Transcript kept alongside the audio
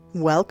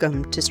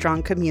Welcome to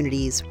Strong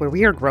Communities, where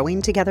we are growing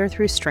together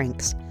through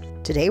strengths.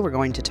 Today we're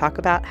going to talk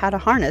about how to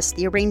harness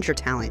the arranger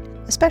talent,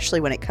 especially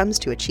when it comes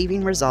to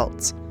achieving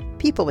results.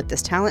 People with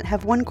this talent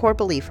have one core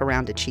belief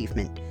around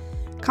achievement.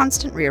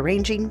 Constant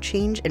rearranging,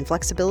 change, and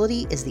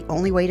flexibility is the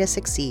only way to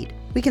succeed.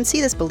 We can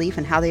see this belief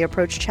in how they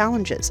approach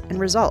challenges and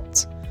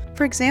results.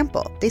 For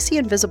example, they see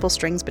invisible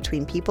strings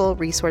between people,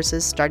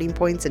 resources, starting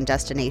points, and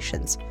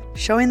destinations,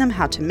 showing them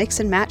how to mix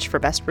and match for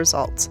best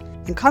results,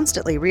 and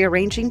constantly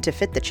rearranging to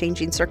fit the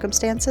changing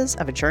circumstances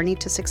of a journey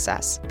to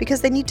success. Because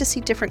they need to see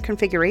different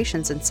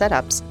configurations and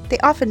setups, they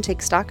often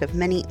take stock of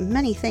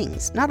many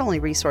things, not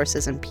only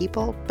resources and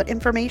people, but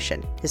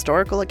information,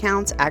 historical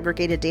accounts,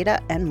 aggregated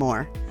data, and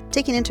more,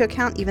 taking into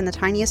account even the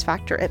tiniest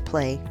factor at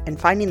play and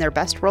finding their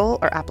best role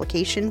or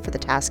application for the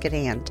task at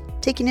hand,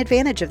 taking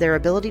advantage of their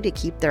ability to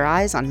keep their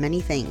eyes on many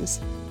things.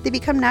 They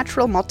become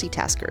natural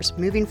multitaskers,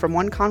 moving from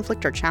one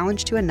conflict or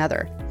challenge to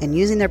another, and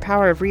using their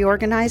power of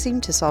reorganizing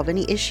to solve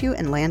any issue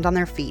and land on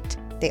their feet.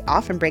 They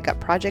often break up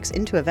projects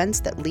into events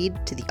that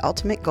lead to the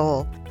ultimate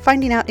goal,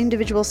 finding out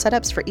individual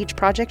setups for each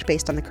project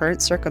based on the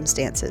current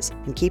circumstances,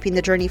 and keeping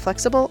the journey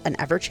flexible and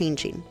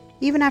ever-changing.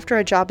 Even after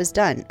a job is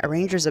done,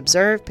 arrangers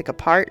observe, pick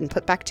apart, and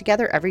put back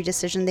together every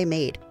decision they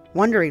made,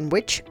 wondering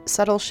which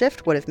subtle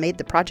shift would have made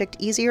the project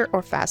easier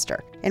or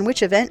faster, and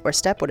which event or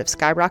step would have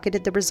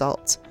skyrocketed the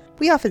results.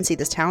 We often see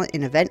this talent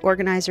in event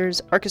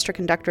organizers, orchestra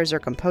conductors or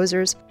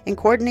composers, and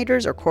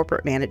coordinators or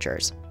corporate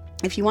managers.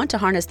 If you want to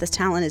harness this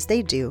talent as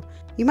they do,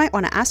 you might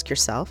want to ask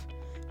yourself,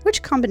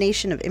 which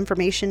combination of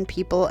information,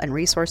 people, and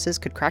resources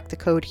could crack the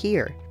code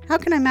here? How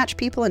can I match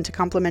people into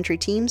complementary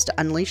teams to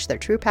unleash their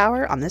true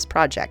power on this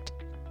project?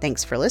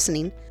 Thanks for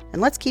listening,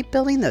 and let's keep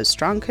building those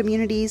strong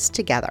communities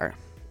together.